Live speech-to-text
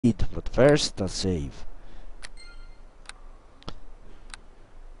But first, a save.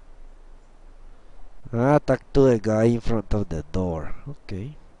 Talk to a guy in front of the door.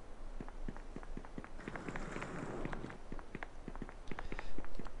 Okay.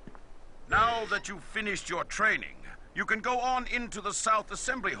 Now that you've finished your training, you can go on into the South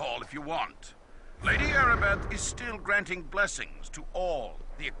Assembly Hall if you want. Lady Erebeth is still granting blessings to all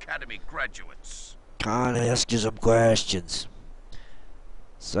the Academy graduates. Can I ask you some questions?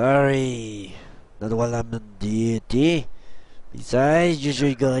 Sorry, not while I'm on duty. Besides, you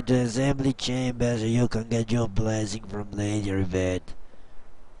should go to the assembly chamber so you can get your blessing from Lady Erebeth.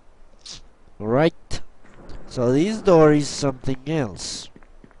 Right. So this door is something else.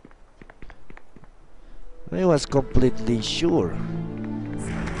 I was completely sure.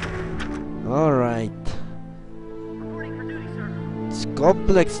 Alright. It's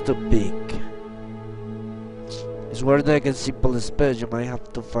complex to pick. It's where I can simple spell. You might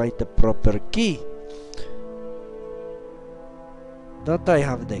have to find the proper key. Don't I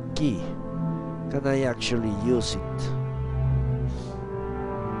have the key? Can I actually use it?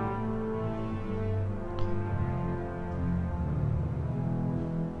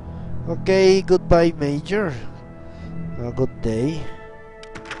 Okay, goodbye, Major. A good day.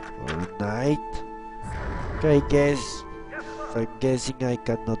 Or night. Okay, I'm guessing I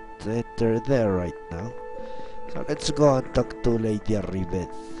cannot enter there right now. So let's go and talk to Lady Erebeth.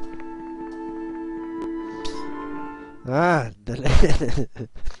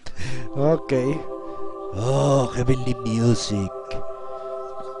 Okay. Oh, heavenly music.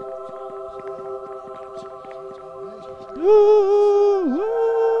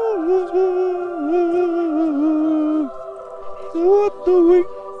 What do we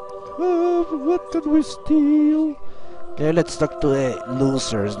have? What can we steal? Okay, let's talk to the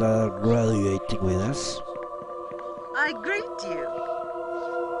losers that are graduating with us. I greet you.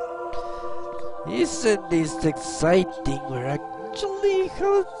 Isn't this exciting? We're actually have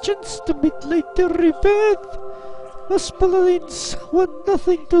a chance to meet Lady Erebeth. Us paladins want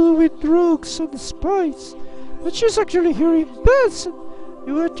nothing to do with rogues and spies. But she's actually here in person.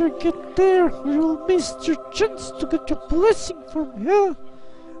 You better get there or you'll miss your chance to get your blessing from her.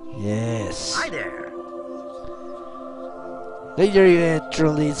 Yes. Hi there. Lady Erebeth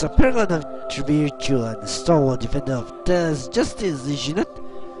truly is a paragon of virtue and a stalwart defender of justice, is she not?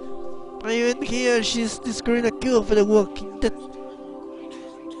 Even here, she's discovering a cure for the walking dead.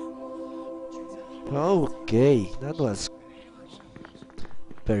 Okay, that was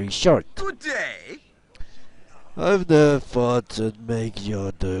very short. Good day. I've never thought to make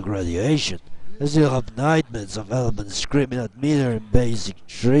you to graduation. I still have nightmares of elements screaming at me during basic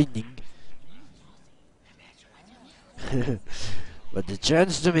training. But the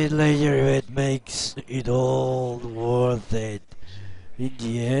chance to meet Lady Erebeth makes it all worth it. In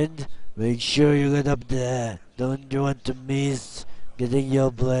the end, make sure you get up there. Don't you want to miss getting your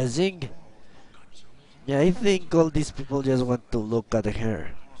blessing? Yeah, I think all these people just want to look at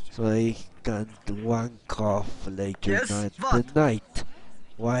her, so they can wank off later the night,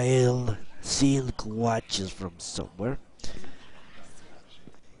 while Silk watches from somewhere.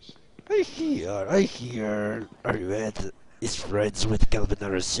 I hear Erebeth is friends with Calvin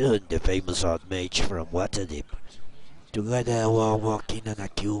Arasun, the famous old mage from Waterdeep. Together we're walking on a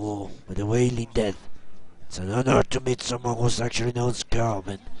queue with the wailing dead. It's an honor to meet someone who actually knows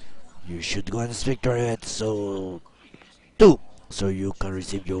Calvin. You should go and speak to Erebeth so you can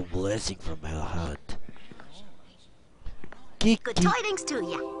receive your blessing from her hand. Good tidings to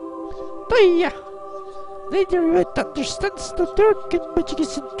you. Hiya! Lady Erebeth understands that dark and magic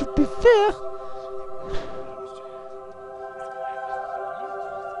isn't to be fair.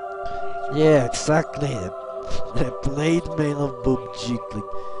 Yeah, exactly. The blade mail of boob jiggling.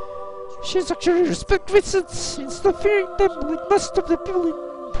 She's actually respect wizards instead of fearing them like most of the people in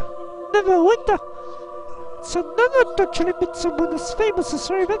Neverwinter. It's an honor to actually meet someone as famous as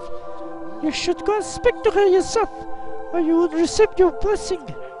Erebeth. You should go and speak to her yourself, or you will receive your blessing.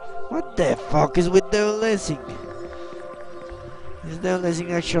 What the fuck is with the blessing? Is the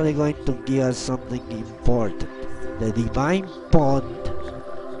blessing actually going to give us something important? The divine bond.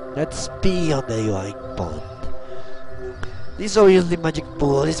 Let's pee on the divine bond. This obviously magic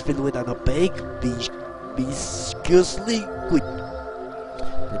pool is filled with an opaque, viscous liquid.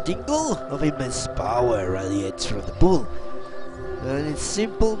 The tingle of immense power radiates from the pool, and its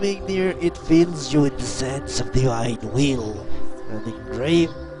simple being near it fills you with the sense of divine will, and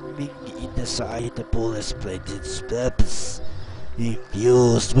engraving in the side the pool explains its purpose.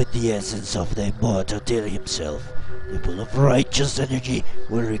 Infused with the essence of the immortal Tyrion himself, The pool of righteous energy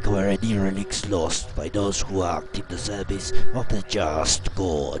will recover any relics lost by those who act in the service of the just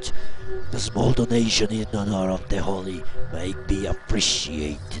God. The small donation in honor of the holy may be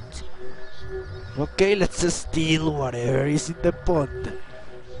appreciated. Okay, let's steal whatever is in the pond.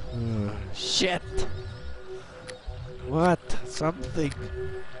 Shit. What? Something.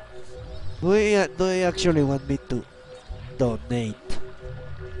 Do you actually want me to donate?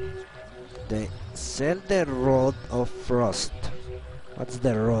 They sell the Rod of Frost. What's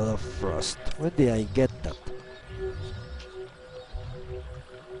the Rod of Frost? When did I get that?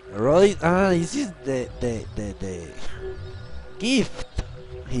 This is the gift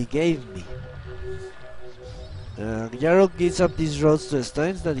he gave me. Yarrow gives up these rods to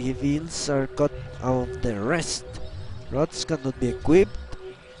stones that he feels are cut out of the rest. Rods cannot be equipped.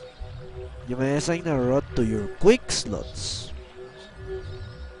 You may assign a rod to your quick slots.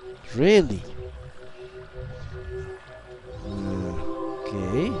 Really?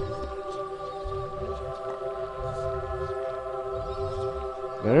 Okay.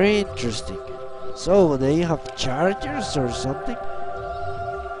 Very interesting. So they have chargers or something?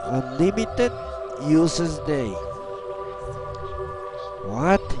 Unlimited uses day.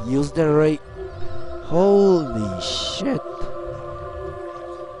 What? Use the ray. Holy shit.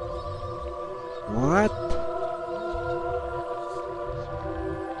 What?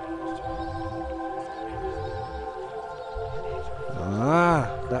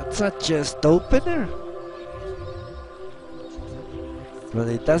 That's a chest opener. But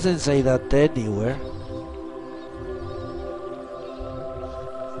it doesn't say that anywhere.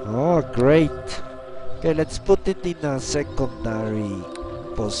 Oh, great. Okay, let's put it in a secondary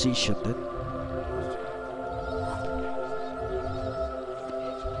position then.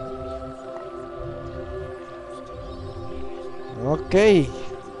 Okay.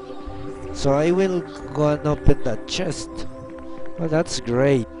 So I will go and open that chest. Oh, that's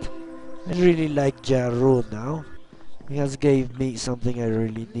great. I really like Jaru now. He has gave me something I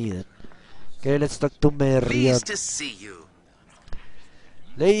really needed. Okay, let's talk to Marion. Pleased to see you.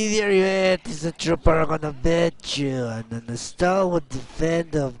 Lady Ariette is a true paragon of virtue and a stalwart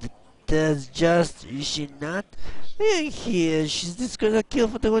defender of the death's just, is she not? I hear she's just gonna kill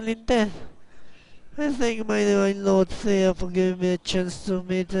for the one in death. I thank my divine Lord Thea for giving me a chance to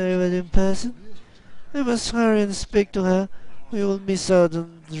meet her in person. I must hurry and speak to her. We will miss out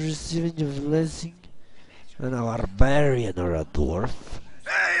on the receiving of blessing. And a barbarian or a dwarf.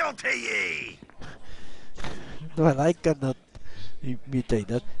 Hail to ye! Well, I cannot imitate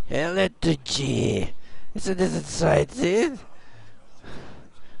that. Hail to ye! It's a desert sight, eh?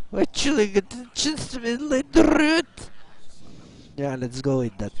 We actually get a chance to be like the root. Yeah, let's go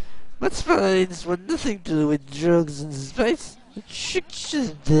with that. What's paladins want nothing to do with drugs and spice? This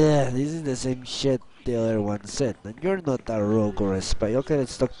is the same shit the other one said. And you're not a rogue or a spy. Okay,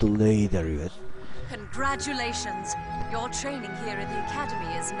 let's talk to Lady Rivet. Congratulations! Your training here at the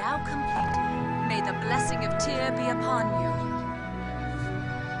Academy is now complete. May the blessing of Tyr be upon you.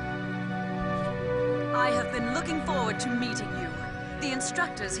 I have been looking forward to meeting you. The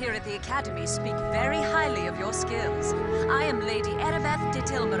instructors here at the Academy speak very highly of your skills. I am Lady Erebeth de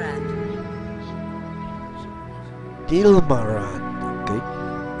Tilmarand. Tilmarand, okay.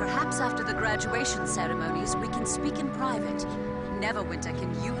 Perhaps after the graduation ceremonies, we can speak in private. Neverwinter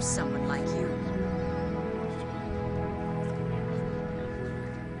can use someone like you.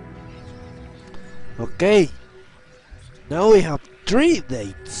 Okay. Now we have 3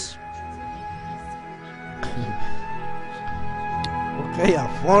 dates. Okay, a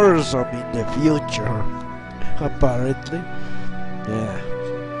foursome in the future. Apparently.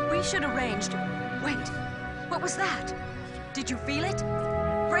 Yeah. We should arrange to... Wait, what was that? Did you feel it?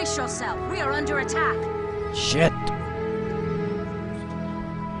 Brace yourself, we are under attack. Shit.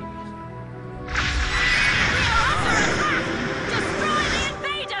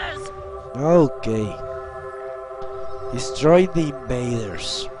 Okay. Destroy the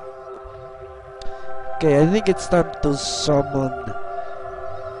invaders. Okay, I think it's time to summon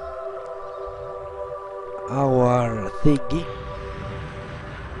our thingy.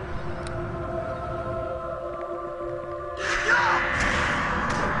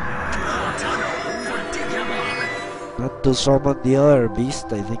 Not to summon the other beast,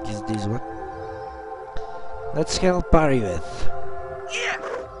 I think is this one. Let's help Ariveth.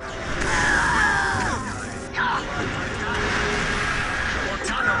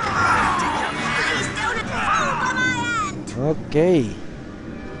 Okay.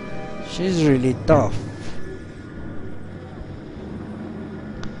 She's really tough.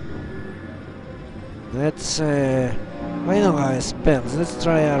 Let's I don't have spells. Let's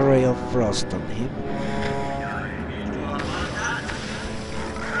try a ray of frost on him.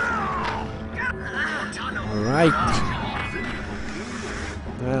 Alright.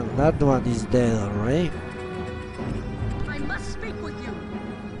 Well, that one is dead already. I must speak with you.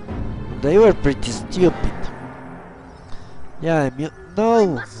 They were pretty stupid. Yeah, I no.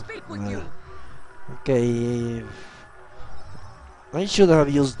 must speak with you. Okay. I should have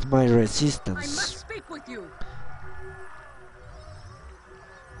used my I resistance. must speak with you.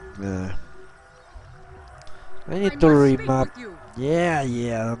 I need I to must speak remap. with you. Yeah,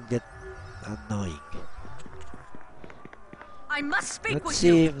 don't get annoying. I must speak Let's with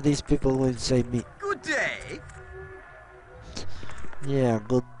see you. if these people will save me. Good day. Yeah,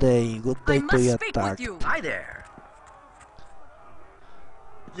 good day. Good I day to must you speak attack. with you. Hi there.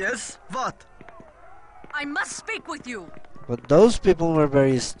 Yes, what? I must speak with you. But those people were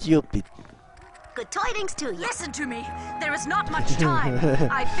very stupid. Good tidings to you. Listen to me. There is not much time.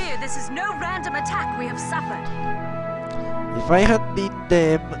 I fear this is no random attack we have suffered. If I had been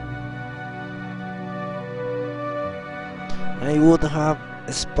them, I would have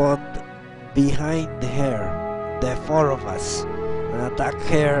spawned behind her, the four of us, and attack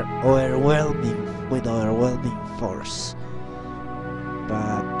her with overwhelming force.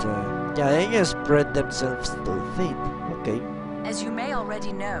 But yeah, they just spread themselves too thin. Okay. As you may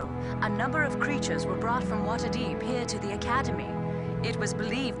already know, a number of creatures were brought from Waterdeep here to the Academy. It was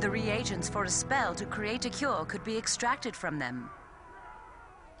believed the reagents for a spell to create a cure could be extracted from them.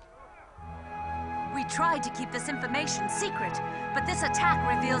 We tried to keep this information secret, but this attack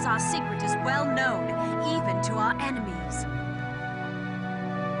reveals our secret is well known, even to our enemies.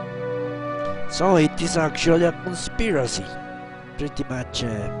 So it is actually a conspiracy. Pretty much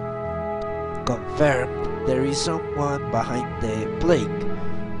confirmed there is someone behind the plague.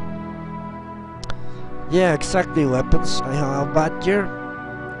 Yeah, exactly, weapons. I have a badger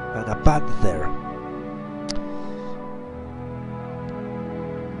and a panther.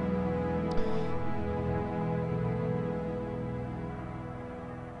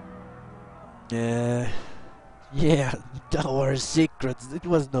 Yeah, our secrets. It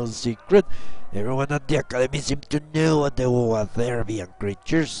was no secret. Everyone at the Academy seemed to know what they were Therbian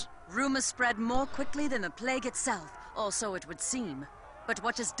creatures. Rumors spread more quickly than the plague itself, or so it would seem. But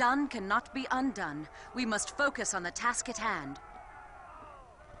what is done cannot be undone. We must focus on the task at hand.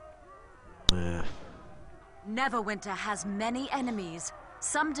 Neverwinter has many enemies.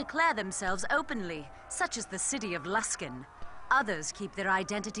 Some declare themselves openly, such as the city of Luskan. Others keep their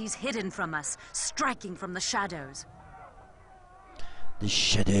identities hidden from us, striking from the shadows. The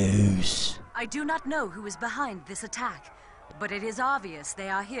shadows. I do not know who is behind this attack, but it is obvious they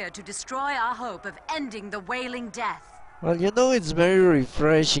are here to destroy our hope of ending the wailing death. Well, you know, it's very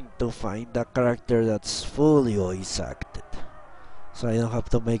refreshing to find a character that's fully voice acted. So I don't have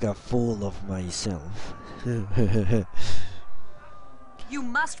to make a fool of myself. You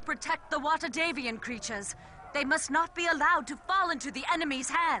must protect the Waterdavian creatures. They must not be allowed to fall into the enemy's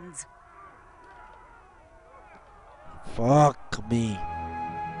hands. Fuck me.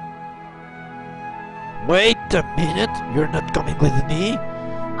 Wait a minute, you're not coming with me?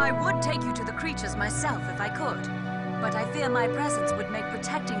 I would take you to the creatures myself if I could, but I fear my presence would make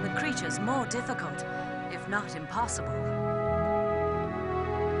protecting the creatures more difficult, if not impossible.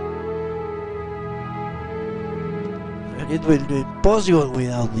 And it will be impossible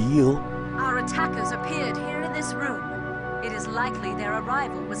without you. Our attackers appeared here in this room. It is likely their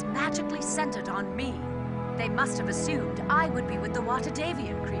arrival was magically centered on me. They must have assumed I would be with the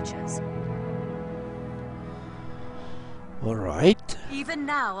Waterdavian creatures. Alright. Even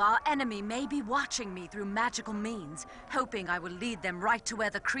now, our enemy may be watching me through magical means, hoping I will lead them right to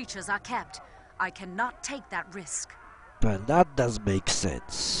where the creatures are kept. I cannot take that risk. Well, that does make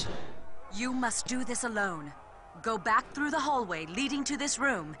sense. You must do this alone. Go back through the hallway leading to this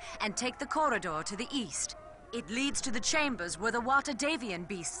room and take the corridor to the east. It leads to the chambers where the Waterdavian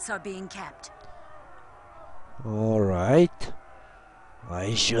beasts are being kept. Alright.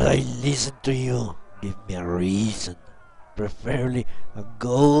 Why should I listen to you? Give me a reason. Preferably a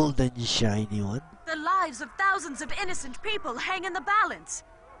gold and shiny one. The lives of thousands of innocent people hang in the balance.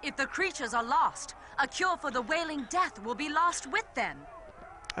 If the creatures are lost, a cure for the wailing death will be lost with them.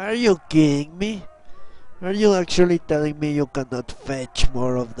 Are you kidding me? Are you actually telling me you cannot fetch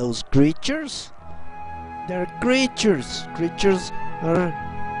more of those creatures? They're creatures. Creatures are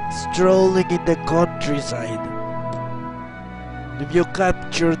strolling in the countryside. If you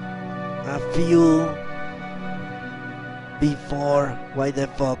captured a few before, why the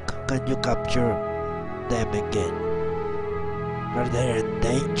fuck can you capture them again? Are they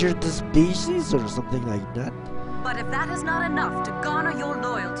endangered species or something like that? But if that is not enough to garner your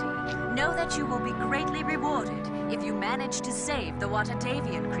loyalty, know that you will be greatly rewarded if you manage to save the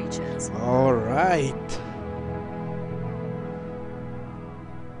Waterdavian creatures. Alright.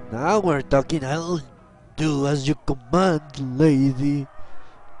 Now we're talking. I'll do as you command, lady.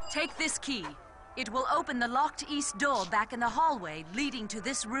 Take this key. It will open the locked east door back in the hallway leading to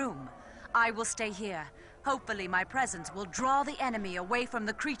this room. I will stay here. Hopefully my presence will draw the enemy away from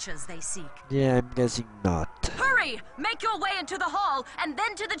the creatures they seek. Yeah, I'm guessing not. Hurry! Make your way into the hall and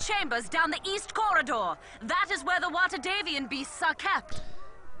then to the chambers down the east corridor. That is where the Watadavian beasts are kept.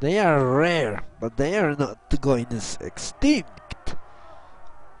 They are rare, but they are not going extinct.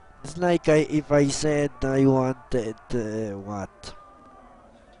 It's like if I said I wanted what?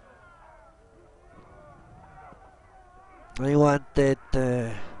 I wanted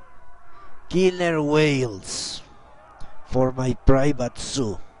killer whales for my private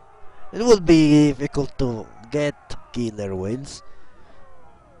zoo. It would be difficult to get killer whales,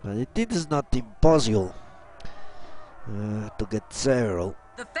 but it is not impossible to get several.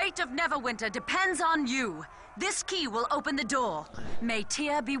 The fate of Neverwinter depends on you. This key will open the door. May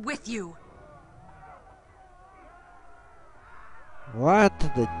Tyr be with you. What?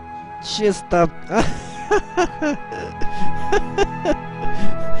 She stopped.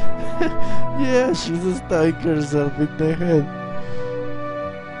 Yeah, she's stabbing herself in the head.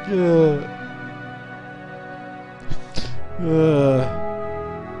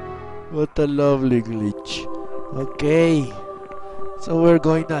 What a lovely glitch. Okay, so we're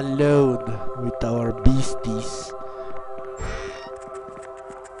going alone with our beasties.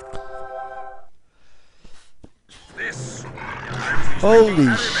 This.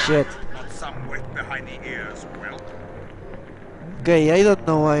 Holy shit. Not some wet behind the ears, well. Okay, I don't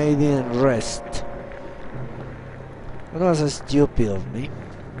know why I didn't rest. That was stupid of me.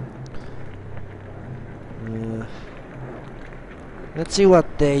 Let's see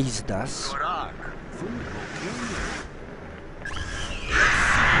what Days does.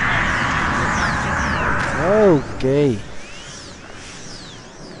 Okay.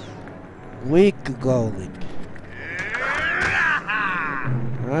 Weak goaling.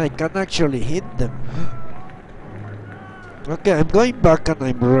 I can actually hit them. Okay, I'm going back and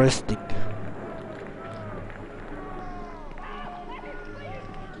I'm resting.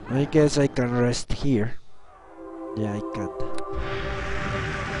 I guess I can rest here. Yeah, I can.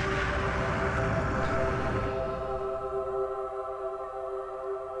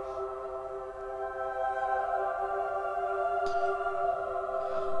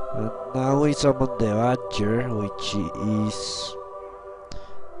 And now we summon the Badger, which is...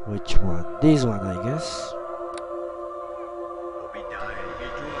 which one? This one, I guess.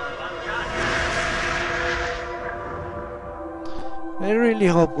 I really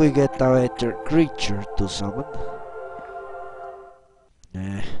hope we get a better creature to summon.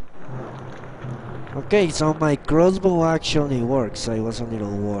 Okay, so my crossbow actually works. I was a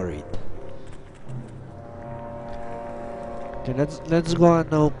little worried. Okay, let's go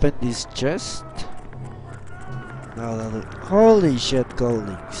and open this chest. Now that holy shit,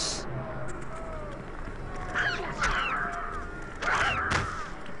 golems.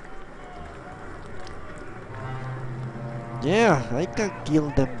 Yeah, I can kill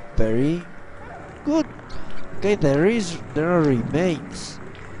them very good. Okay, there are remains.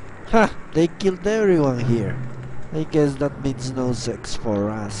 Ha! They killed everyone here. I guess that means no sex for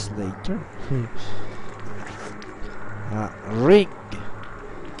us later. Ring.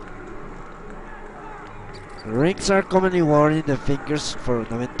 Rings are commonly worn in the fingers for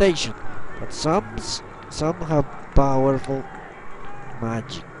ornamentation, but some have powerful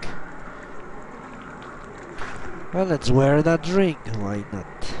magic. Well, let's wear that ring, why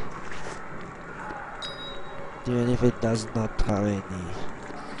not? Even if it does not have any...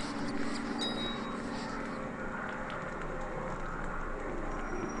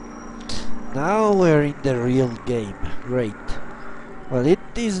 Now we're in the real game, great. Well, it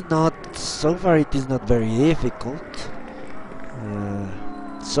is not, so far it is not very difficult.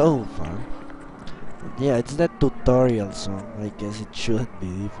 So far. Yeah, it's the tutorial, so I guess it shouldn't be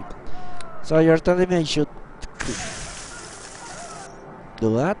difficult. So you're telling me I should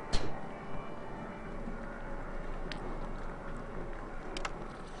do that?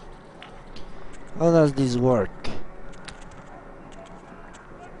 How does this work?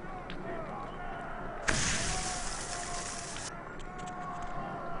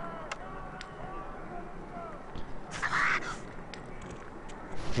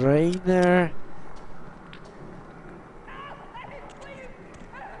 Trainer.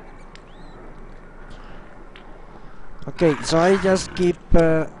 Okay, so I just keep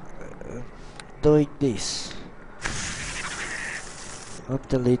doing this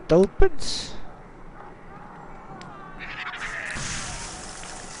until it opens.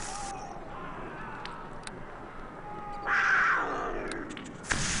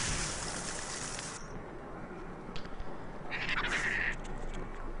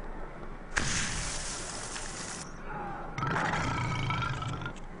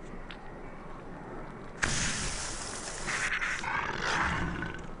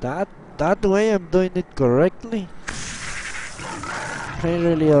 That way I'm doing it correctly? I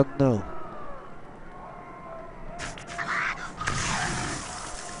really don't know.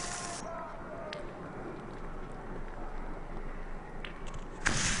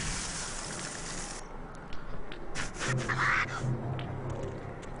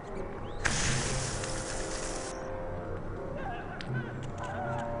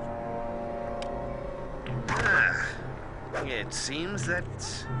 It seems that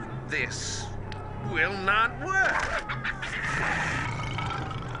this will not work.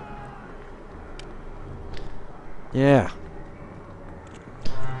 Yeah.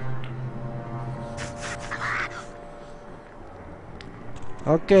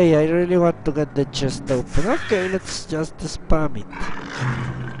 Okay, I really want to get the chest open. Okay, let's just spam it.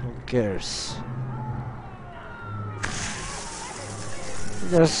 Who cares?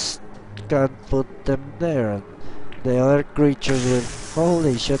 Just can't put them there. And the other creatures will...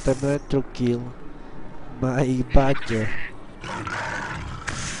 Holy shit, I'm going to kill my badger.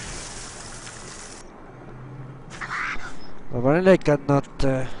 Apparently I cannot...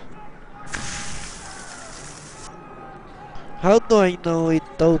 How do I know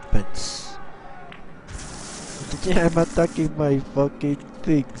it opens? Yeah, I'm attacking my fucking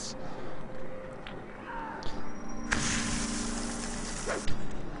things.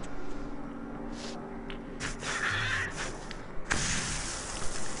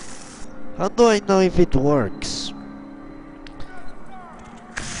 How do I know if it works?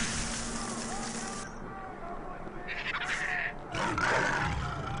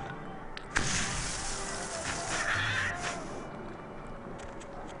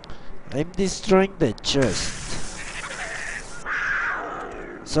 I'm destroying the chest.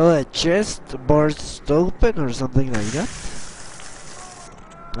 So the chest bursts open or something like that?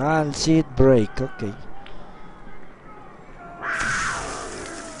 I'll see it break, okay.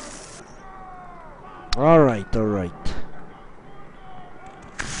 Alright, alright.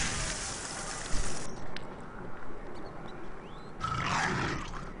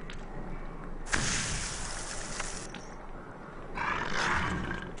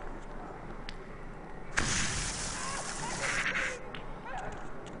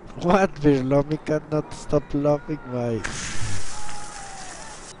 What, Virlomi cannot stop laughing, why?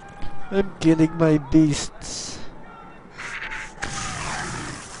 I'm killing my beasts.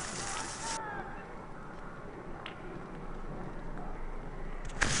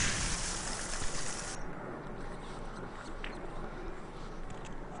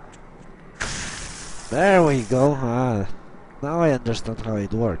 There we go. Ah, now I understand how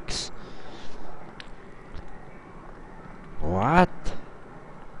it works. What?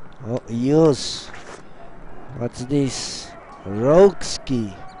 Oh, use. What's this? Rogue's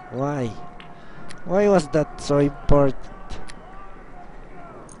key. Why? Why was that so important?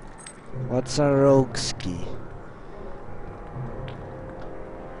 What's a rogue's key?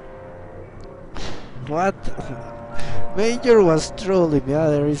 What? Major was trolling. Yeah,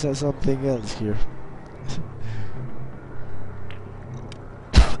 there is something else here.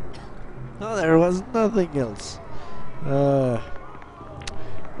 No, there was nothing else.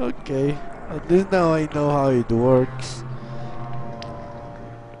 Okay. At least now I know how it works.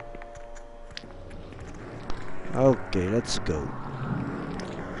 Okay, let's go.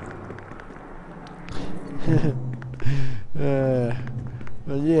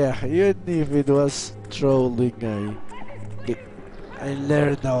 But yeah, even if it was trolling, I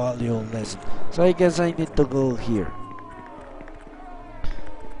learned a valuable lesson. So I guess I need to go here.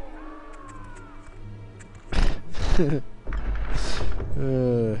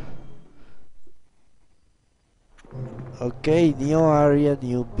 Okay, new area,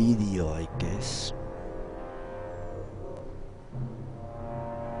 new video, I guess.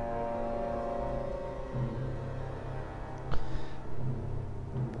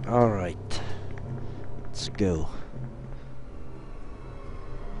 Alright, let's go.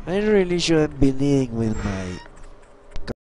 I really shouldn't be leading with my